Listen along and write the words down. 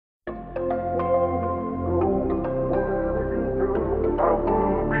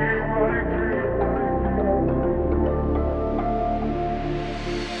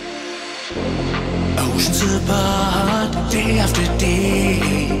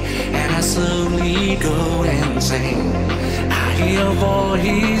sing. I hear a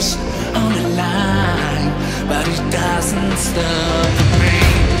voice on the line, but it doesn't stop the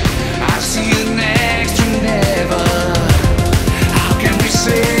pain. I see you next to never. How can we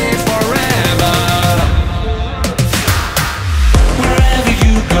say forever? Wherever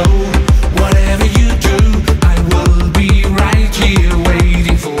you go, whatever you do, I will be right here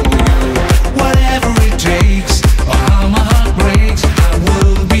waiting for you. Whatever it takes, or how my heart breaks, I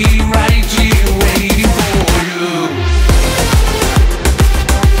will be right here waiting for you.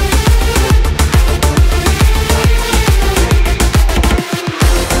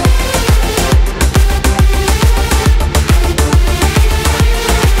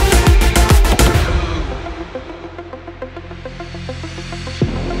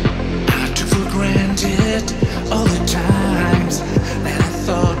 I took for granted all the times that I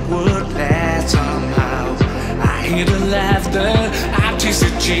thought would last somehow. I hear the laughter, I taste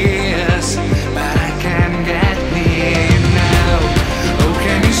the cheers, but I can't get near you now. Oh,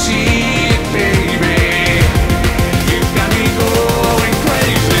 can you see it, baby? You've got me going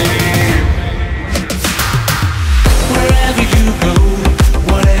crazy. Wherever you go,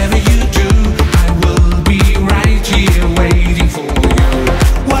 whatever you do, I will be right here waiting for you.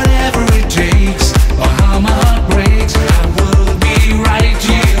 Whatever it takes, or how my heart breaks, I will be right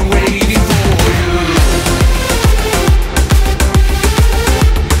here waiting for you.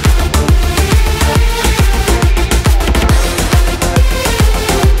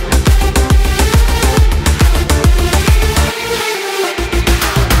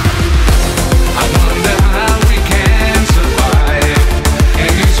 I wonder how we can survive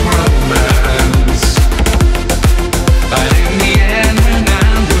in this romance. But in the end, when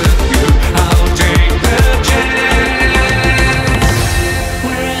I'm with you, I'll take the chance.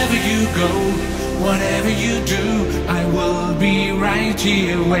 Wherever you go, whatever you do, I will be right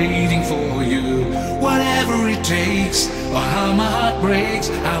here waiting for you. Whatever it takes, or how my heart breaks,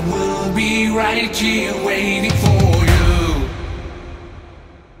 I will be right here waiting for you.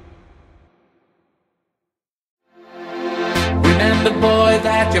 Remember, boy,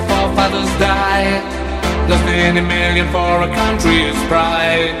 that your forefathers died. Lost in a million for a country's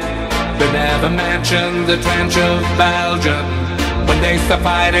pride. They never mentioned the trench of Belgium when they stopped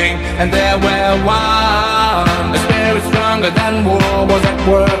fighting and they were one. A spirit stronger than war was at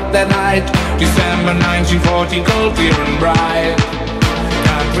work that night. December 1914, cold, clear and bright.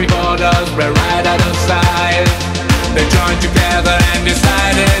 Country borders were right out of sight. They joined together and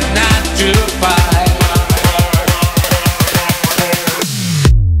decided not to fight.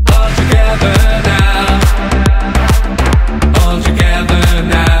 All together now. All together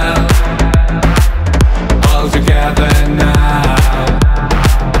now. All together now.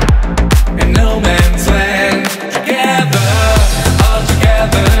 In no man's land. Together. All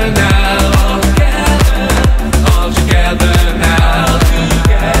together now. All together now.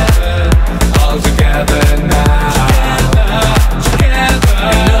 All together now. Together.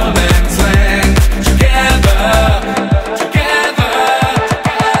 In no man's land. Together.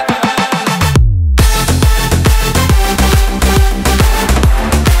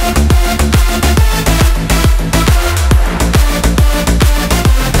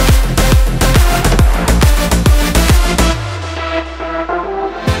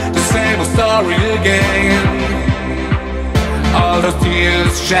 The same old story again. All those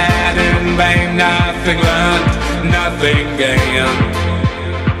tears shed in vain. Nothing learned, nothing gained.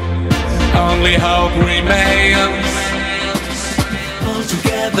 Only hope remains. All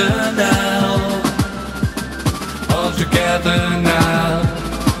together now. All together now.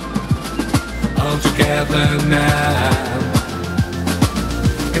 All together now.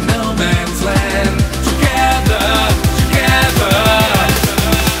 In no man's land. Together, together,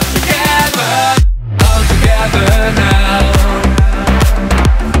 together. All together now.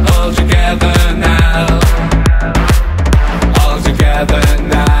 All together now. All together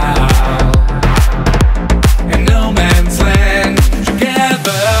now. In no man's land.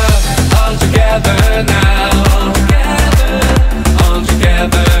 Together. All together now. All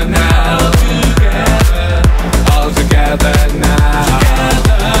together now. All together.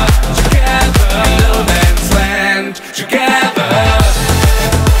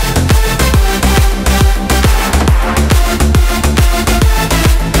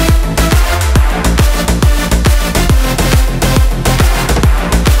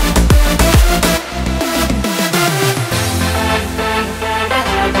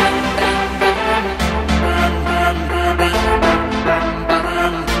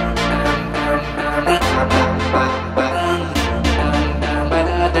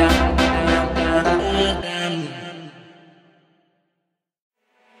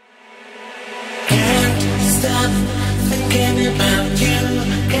 thinking about you.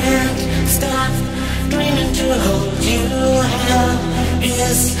 Can't stop dreaming to hold you. Hell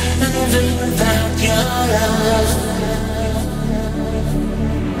is living without your love.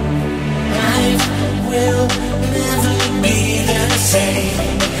 Life will never be the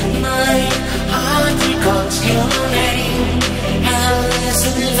same. My heart recalls your name. Hell is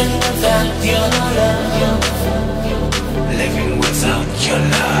living without your love. Living without your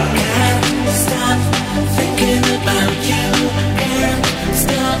love. Can't stop thinking about you. Can't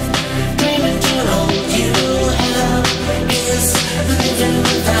stop dreaming to hold you. Hell is living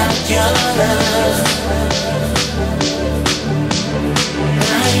without your love.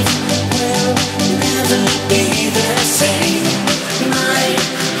 Life will never be the same. My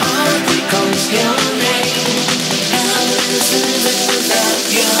heart recalls your name. Hell is living without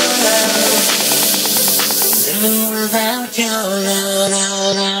your love. Living without your love.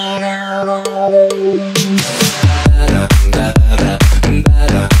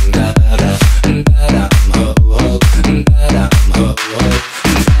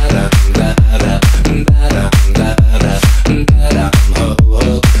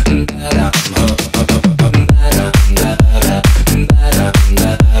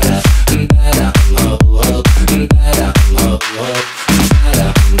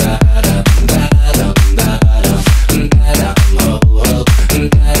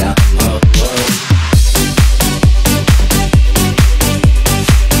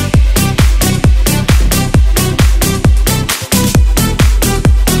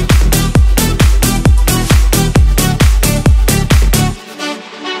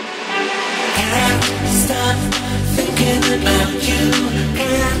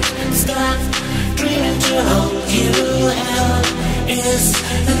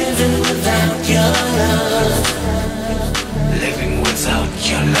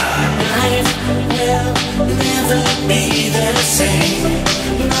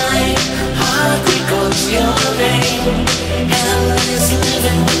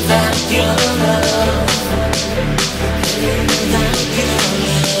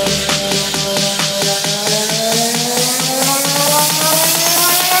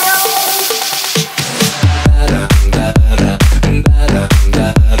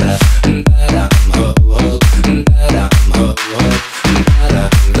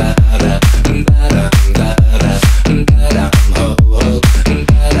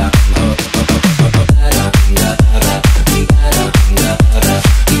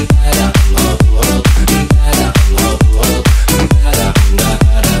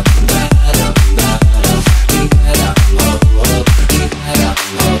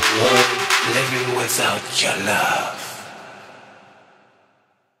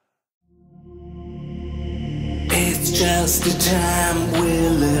 It's just the time we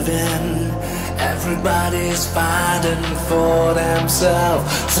live in. Everybody's fighting for themselves.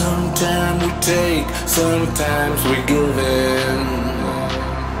 Sometimes we take, sometimes we give in.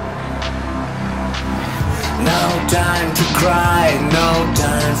 No time to cry, no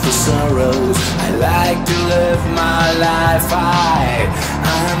time for sorrows. I like to live my life high.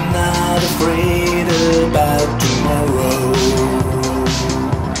 I'm not afraid about tomorrow.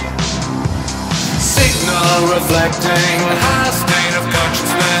 Signal reflecting, high state of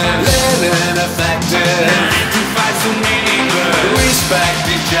consciousness. Living affected, 9 to 5 so meaningless. Respect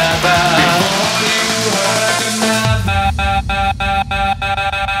each other before you hurt another.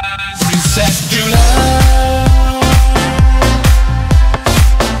 Reset to love.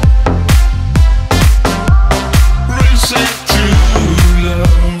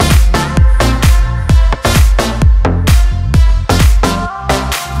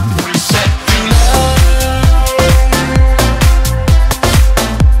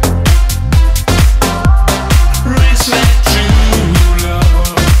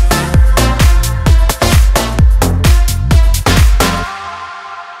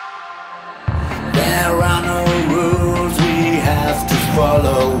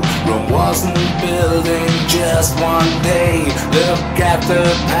 Just one day, look at the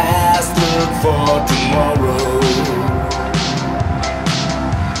past, look for tomorrow.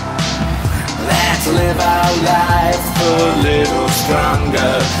 Let's live our life a little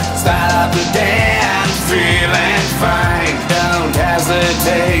stronger. Start up the day and feeling fine. Don't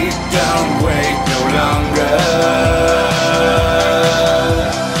hesitate, don't wait no longer.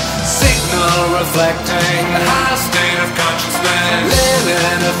 Signal reflecting, high state of consciousness.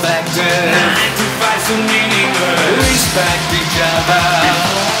 Living affected, 9 to 5 so meaningless. Respect each other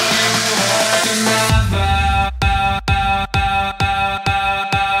before you hurt another.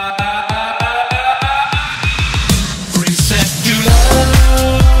 Reset to love.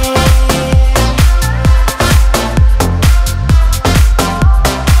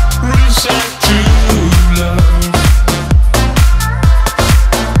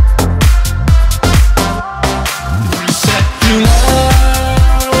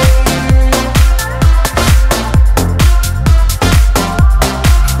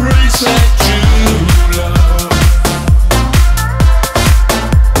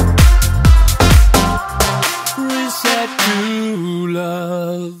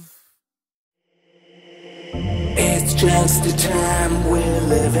 love. It's just the time we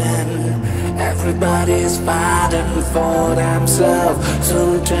live in. Everybody's fighting for themselves.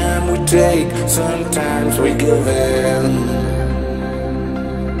 Sometimes we take, sometimes we give in.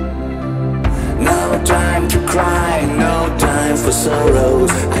 No time to cry, no time for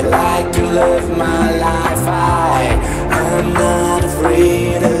sorrows. I like to live my life high. I'm not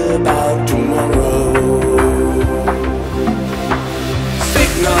afraid about tomorrow.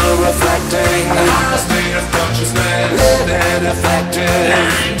 Signal reflecting the high state of consciousness. Living affected,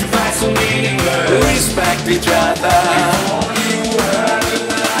 9 to 5 so meaningless. Respect each other.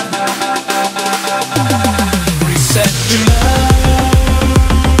 Reset to love.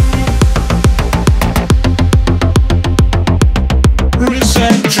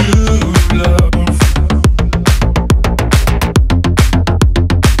 Reset to love.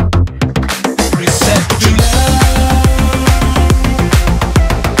 Reset to love. Reset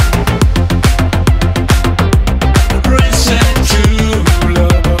to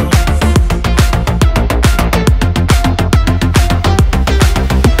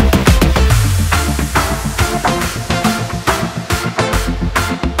love.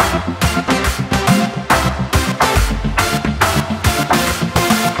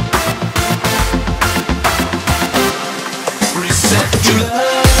 Reset to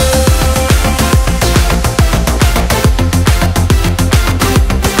love.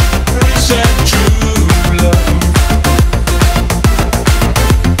 Reset to love.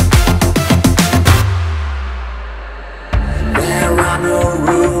 There are no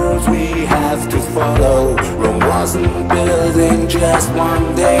rules we have to follow. Rome wasn't built in just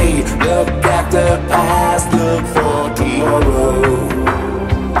one day. Look at the past, look for tomorrow.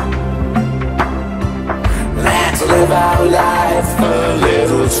 Let's live our life a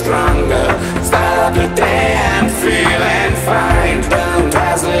little stronger. Start the day and feeling fine. Don't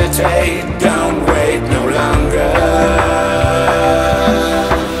hesitate, don't wait no longer.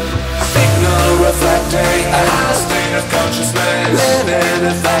 Signal reflecting a high state of consciousness. Living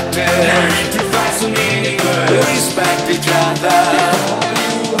affected, 9 to 5 so meaningless. Respect each other.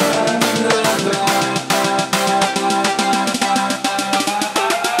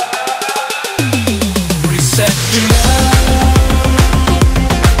 Reset to love.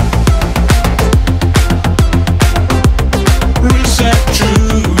 Reset to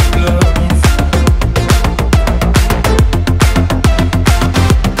love.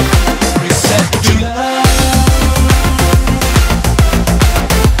 Reset to love.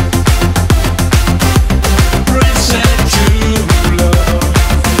 Reset to love.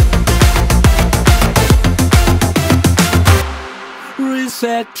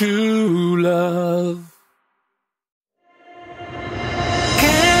 Reset to love.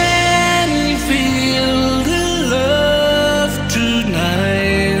 Can you feel the love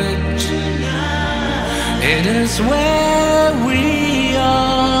tonight? It is where we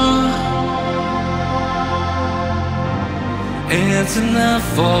are. It's enough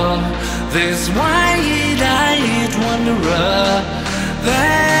for this wide-eyed wanderer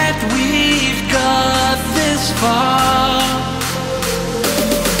that we've got this far.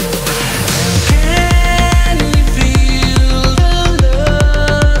 Can you feel the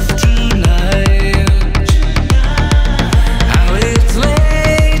love tonight? How it's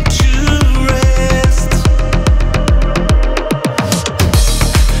laid to rest.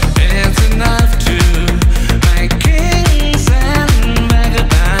 It's enough to make kings and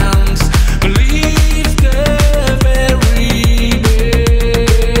vagabonds believe the very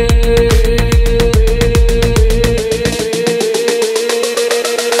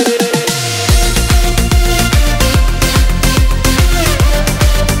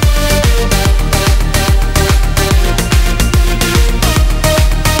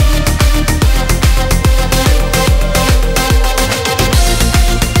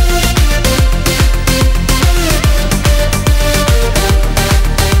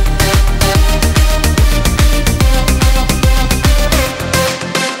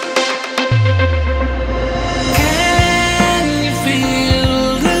Can you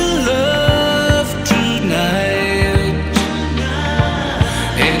feel the love tonight?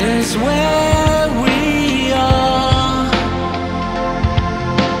 It is where we are.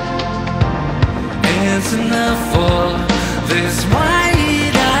 It's enough for this wine.